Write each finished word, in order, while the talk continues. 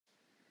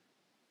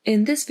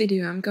In this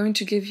video, I'm going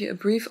to give you a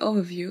brief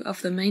overview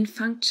of the main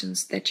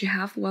functions that you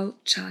have while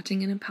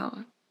charting in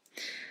Empower.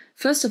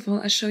 First of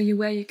all, I'll show you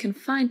where you can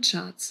find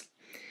charts.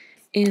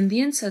 In the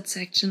Insert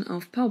section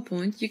of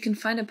PowerPoint, you can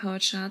find Empower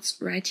charts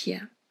right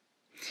here.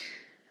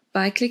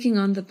 By clicking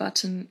on the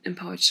button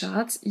Empower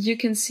Charts, you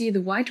can see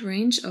the wide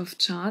range of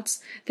charts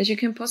that you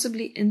can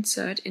possibly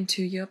insert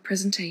into your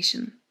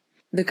presentation.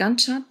 The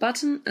Gantt chart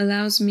button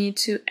allows me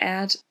to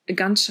add a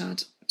Gantt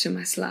chart to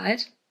my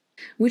slide,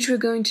 which we're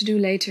going to do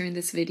later in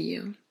this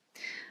video.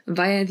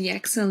 Via the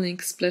Excel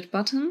link split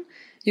button,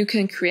 you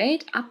can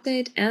create,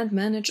 update and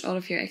manage all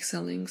of your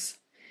Excel links.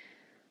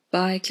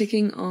 By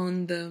clicking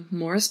on the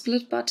More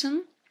split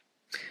button,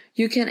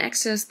 you can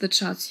access the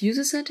chart's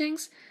user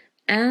settings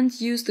and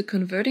use the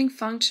converting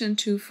function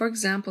to, for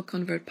example,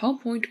 convert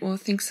PowerPoint or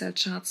ThinkCell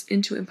charts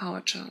into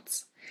Empower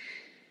charts.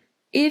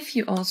 If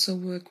you also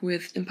work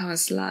with Empower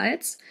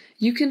slides,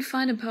 you can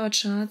find Empower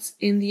charts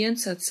in the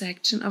Insert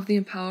section of the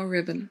Empower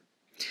ribbon.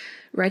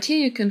 Right here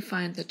you can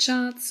find the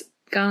charts,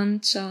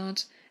 Gantt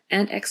chart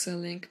and Excel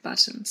link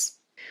buttons.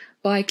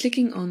 By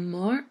clicking on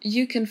More,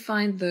 you can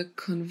find the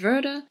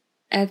converter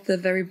at the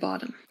very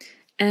bottom.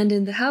 And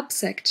in the Help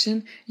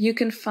section, you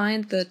can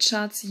find the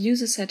chart's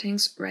user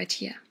settings right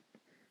here.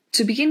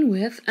 To begin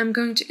with, I'm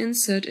going to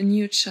insert a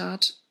new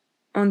chart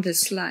on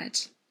this slide.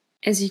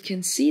 As you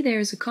can see, there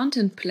is a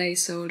content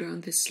placeholder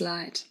on this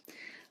slide.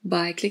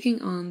 By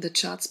clicking on the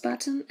Charts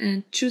button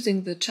and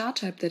choosing the chart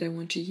type that I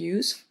want to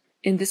use,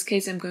 in this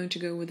case I'm going to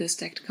go with a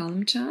stacked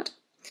column chart,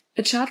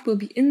 a chart will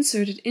be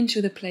inserted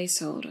into the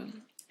placeholder.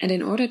 And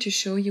in order to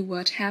show you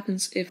what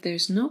happens if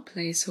there's no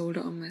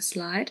placeholder on my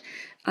slide,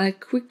 I'll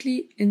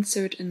quickly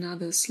insert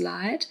another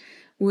slide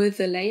with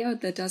a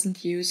layout that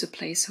doesn't use a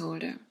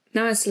placeholder.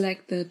 Now I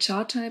select the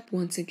chart type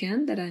once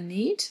again that I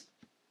need,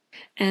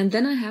 and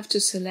then I have to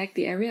select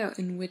the area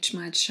in which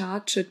my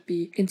chart should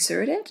be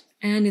inserted,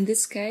 and in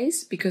this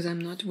case, because I'm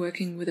not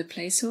working with a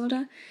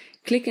placeholder,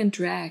 click and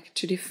drag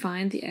to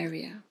define the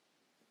area.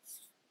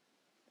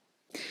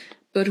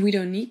 But we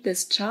don't need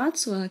this chart,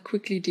 so I'll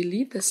quickly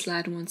delete the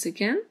slide once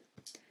again.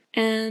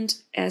 And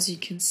as you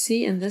can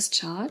see in this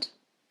chart,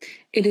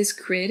 it is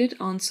created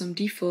on some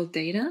default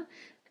data,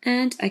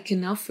 and I can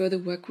now further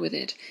work with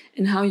it.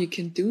 And how you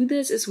can do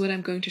this is what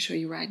I'm going to show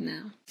you right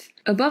now.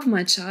 Above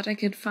my chart, I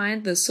can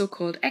find the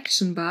so-called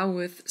action bar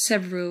with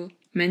several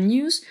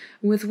menus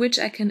with which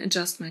I can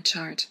adjust my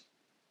chart.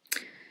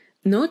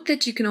 Note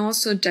that you can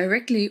also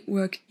directly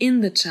work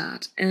in the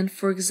chart and,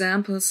 for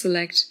example,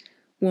 select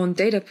one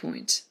data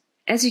point.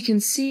 As you can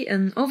see,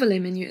 an overlay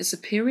menu is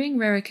appearing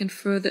where I can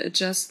further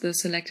adjust the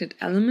selected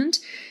element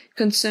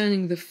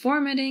concerning the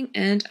formatting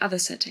and other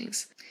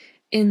settings.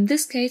 In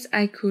this case,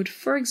 I could,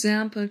 for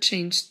example,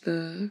 change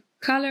the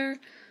color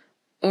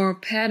or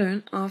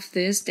pattern of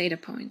this data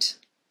point.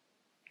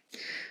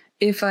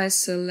 If I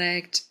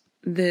select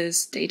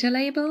this data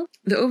label,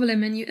 the overlay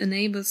menu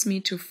enables me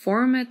to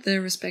format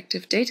the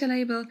respective data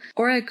label,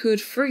 or I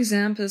could, for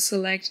example,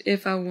 select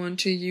if I want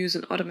to use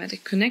an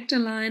automatic connector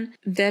line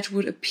that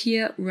would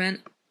appear when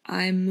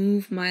I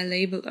move my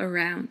label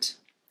around,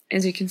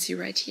 as you can see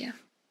right here.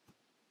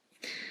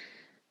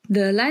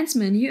 The Lines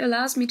menu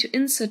allows me to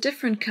insert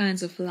different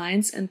kinds of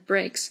lines and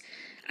breaks.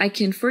 I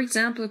can, for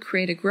example,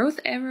 create a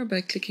growth arrow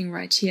by clicking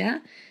right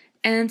here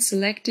and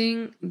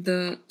selecting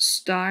the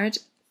start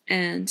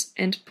and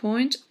end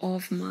point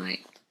of my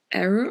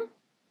arrow.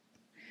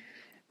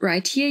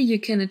 Right here you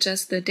can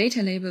adjust the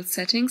data label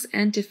settings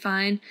and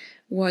define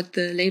what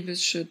the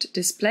labels should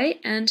display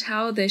and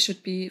how they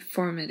should be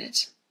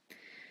formatted.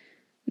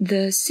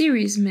 The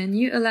Series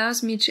menu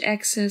allows me to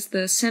access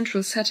the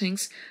central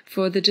settings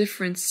for the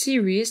different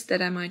series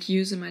that I might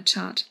use in my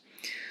chart.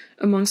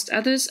 Amongst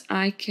others,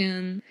 I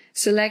can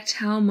select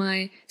how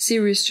my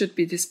series should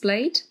be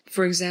displayed,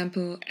 for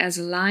example, as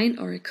a line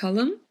or a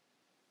column,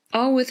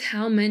 or with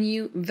how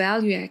many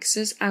value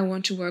axes I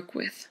want to work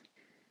with.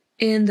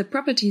 In the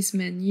Properties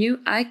menu,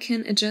 I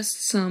can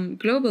adjust some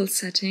global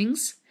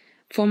settings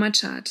for my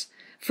chart,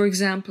 for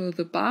example,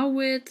 the bar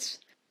width,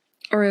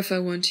 or if I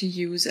want to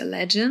use a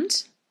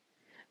legend,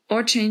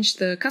 or change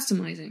the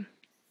customizing.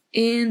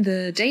 In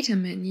the Data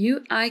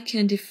menu, I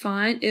can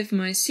define if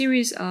my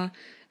series are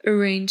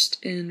arranged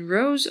in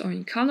rows or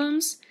in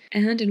columns,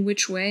 and in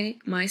which way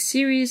my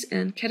series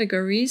and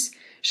categories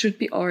should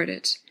be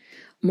ordered.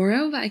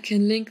 Moreover, I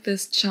can link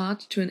this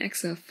chart to an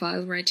Excel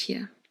file right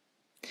here.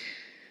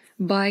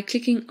 By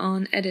clicking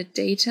on Edit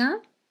Data,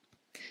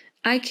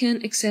 I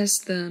can access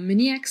the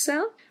mini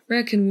Excel, where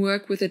I can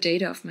work with the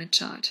data of my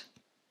chart.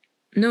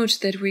 Note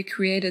that we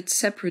created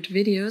separate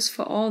videos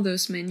for all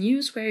those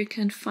menus where you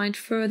can find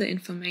further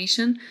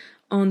information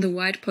on the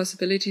wide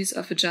possibilities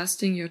of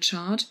adjusting your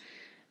chart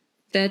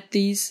that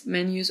these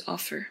menus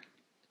offer.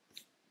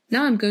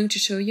 Now I'm going to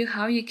show you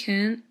how you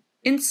can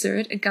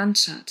insert a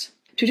Gantt chart.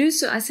 To do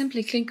so, I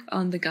simply click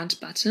on the Gantt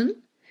button.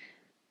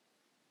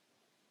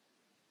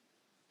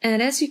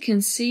 And as you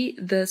can see,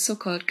 the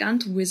so-called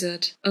Gantt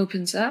wizard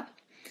opens up,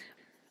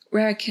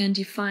 where I can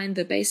define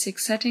the basic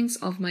settings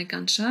of my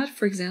Gantt chart,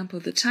 for example,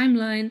 the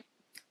timeline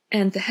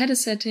and the header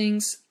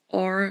settings,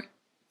 or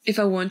if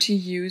I want to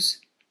use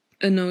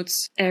a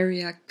notes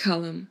area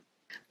column.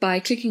 By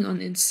clicking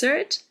on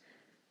Insert,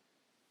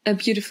 a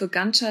beautiful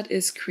Gantt chart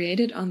is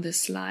created on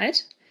this slide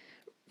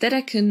that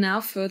I can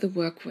now further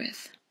work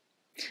with.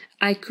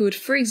 I could,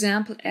 for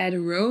example, add a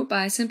row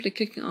by simply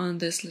clicking on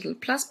this little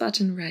plus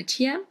button right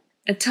here.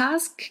 A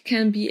task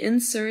can be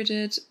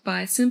inserted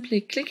by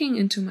simply clicking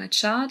into my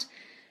chart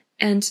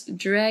and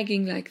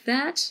dragging like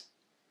that.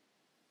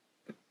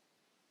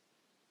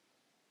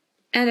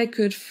 And I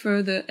could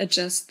further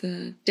adjust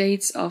the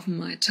dates of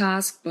my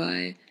task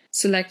by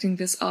selecting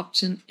this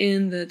option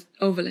in the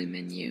overlay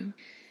menu.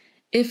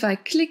 If I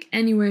click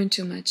anywhere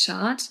into my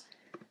chart,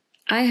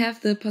 I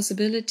have the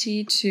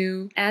possibility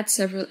to add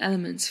several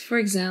elements. For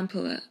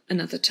example,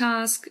 another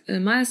task, a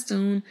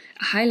milestone,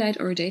 a highlight,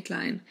 or a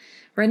dateline.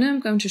 Right now I'm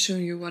going to show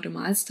you what a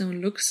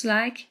milestone looks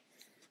like.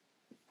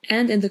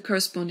 And in the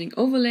corresponding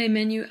overlay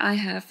menu, I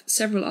have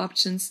several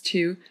options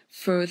to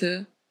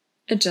further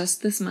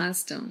adjust this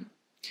milestone.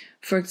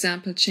 For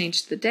example,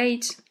 change the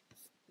date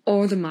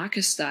or the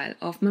marker style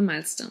of my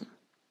milestone.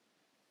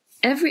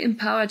 Every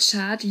Empower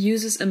chart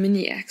uses a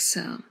mini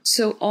Excel,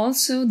 so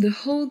also the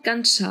whole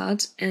Gantt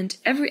chart and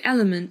every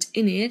element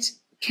in it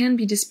can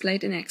be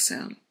displayed in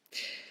Excel.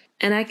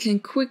 And I can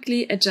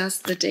quickly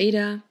adjust the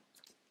data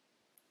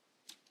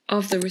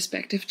of the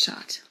respective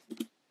chart.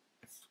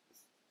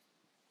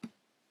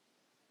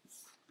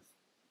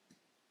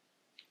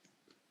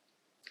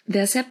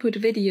 There are separate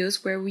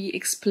videos where we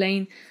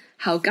explain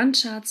how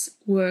Gantt charts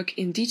work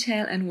in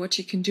detail and what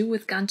you can do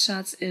with Gantt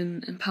charts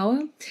in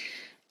Empower,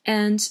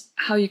 and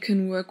how you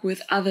can work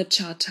with other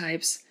chart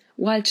types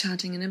while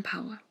charting in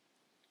Empower.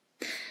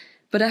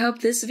 But I hope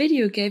this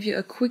video gave you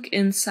a quick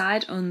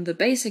insight on the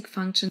basic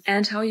function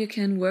and how you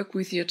can work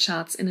with your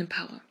charts in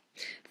Empower.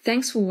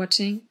 Thanks for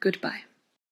watching. Goodbye.